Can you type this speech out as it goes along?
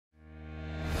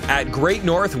At Great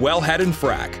North Wellhead and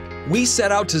Frac, we set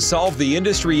out to solve the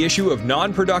industry issue of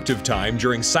non-productive time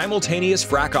during simultaneous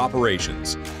frac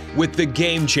operations. With the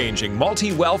game-changing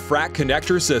Multi-Well Frac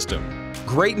Connector system,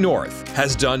 Great North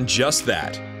has done just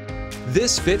that.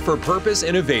 This fit-for-purpose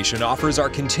innovation offers our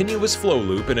continuous flow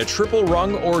loop in a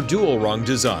triple-rung or dual-rung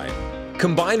design,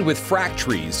 combined with frac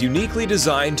trees uniquely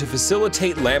designed to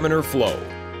facilitate laminar flow.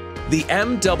 The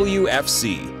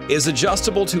MWFC is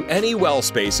adjustable to any well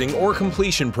spacing or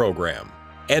completion program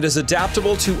and is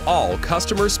adaptable to all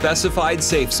customer-specified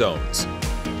safe zones.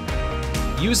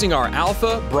 Using our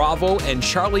Alpha, Bravo, and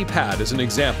Charlie pad as an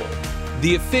example,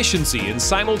 the efficiency and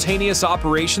simultaneous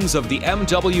operations of the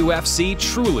MWFC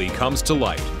truly comes to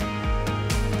light.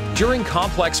 During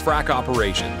complex frac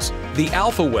operations, the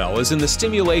Alpha well is in the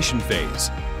stimulation phase,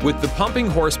 with the pumping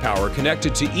horsepower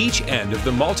connected to each end of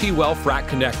the Multi-Well Frac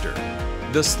Connector.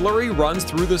 The slurry runs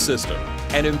through the system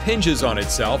and impinges on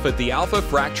itself at the Alpha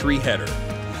frac tree header.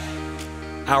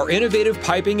 Our innovative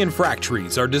piping and frac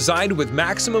trees are designed with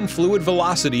maximum fluid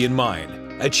velocity in mind,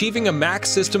 achieving a max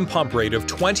system pump rate of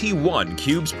 21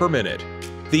 cubes per minute.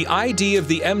 The ID of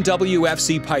the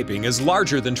MWFC piping is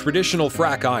larger than traditional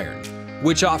frac iron,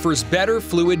 which offers better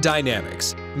fluid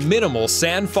dynamics, minimal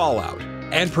sand fallout,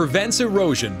 and prevents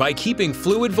erosion by keeping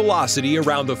fluid velocity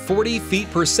around the 40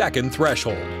 feet per second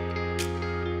threshold.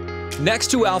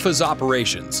 Next to Alpha's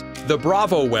operations, the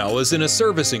Bravo well is in a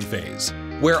servicing phase,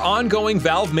 where ongoing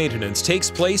valve maintenance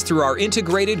takes place through our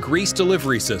integrated grease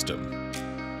delivery system.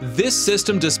 This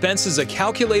system dispenses a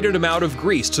calculated amount of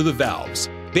grease to the valves,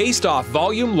 based off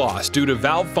volume loss due to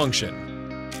valve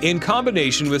function. In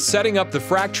combination with setting up the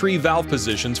frac tree valve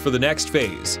positions for the next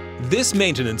phase, this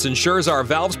maintenance ensures our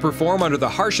valves perform under the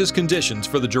harshest conditions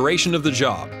for the duration of the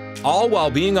job, all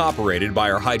while being operated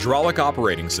by our hydraulic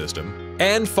operating system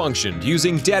and functioned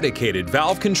using dedicated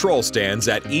valve control stands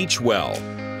at each well.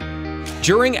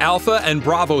 During Alpha and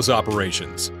Bravo's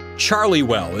operations, Charlie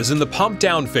well is in the pump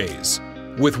down phase.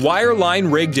 With wire line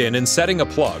rigged in and setting a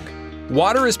plug,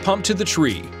 water is pumped to the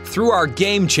tree through our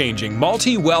game-changing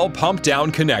Multi-Well Pump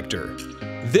Down Connector.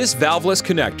 This valveless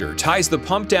connector ties the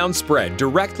pump down spread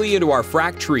directly into our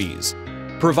frac trees,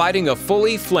 providing a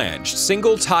fully flanged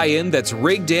single tie-in that's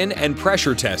rigged in and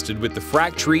pressure tested with the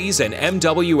frac trees and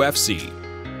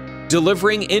MWFC,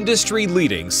 delivering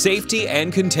industry-leading safety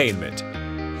and containment.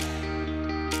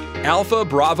 Alpha,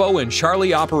 Bravo, and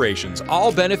Charlie operations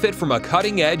all benefit from a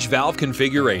cutting-edge valve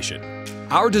configuration.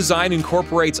 Our design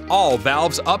incorporates all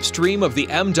valves upstream of the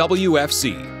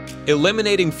MWFC,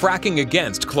 eliminating fracking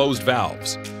against closed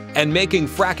valves, and making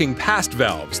fracking past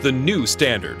valves the new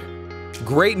standard.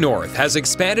 Great North has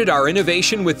expanded our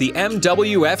innovation with the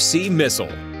MWFC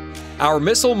missile. Our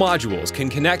missile modules can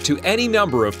connect to any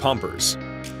number of pumpers,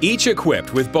 each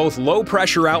equipped with both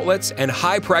low-pressure outlets and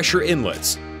high-pressure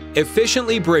inlets,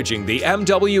 efficiently bridging the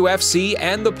MWFC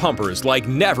and the pumpers like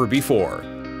never before.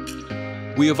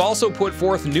 We have also put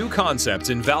forth new concepts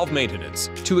in valve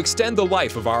maintenance to extend the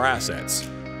life of our assets.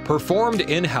 Performed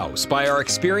in-house by our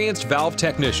experienced valve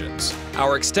technicians,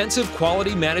 our extensive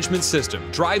quality management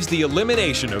system drives the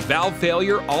elimination of valve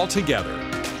failure altogether.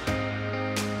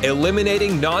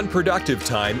 Eliminating non-productive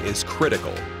time is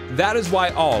critical. That is why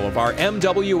all of our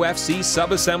MWFC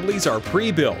sub-assemblies are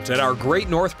pre-built at our Great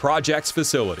North Projects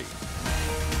facility.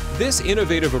 This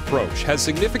innovative approach has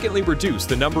significantly reduced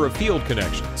the number of field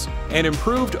connections and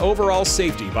improved overall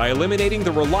safety by eliminating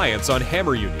the reliance on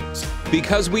hammer unions,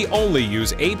 because we only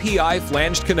use API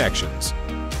flanged connections.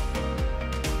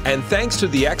 And thanks to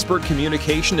the expert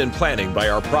communication and planning by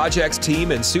our projects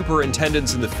team and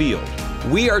superintendents in the field,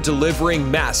 we are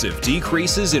delivering massive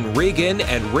decreases in rig-in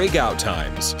and rig-out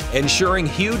times, ensuring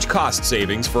huge cost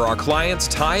savings for our clients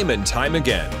time and time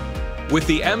again. With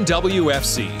the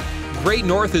MWFC, Great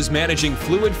North is managing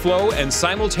fluid flow and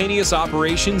simultaneous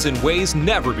operations in ways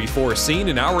never before seen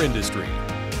in our industry.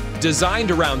 Designed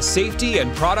around safety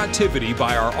and productivity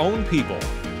by our own people,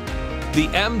 the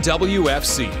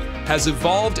MWFC has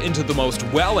evolved into the most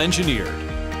well-engineered,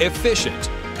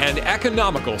 efficient, and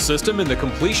economical system in the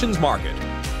completions market.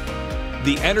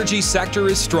 The energy sector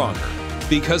is stronger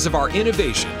because of our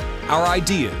innovation, our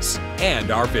ideas, and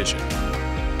our vision.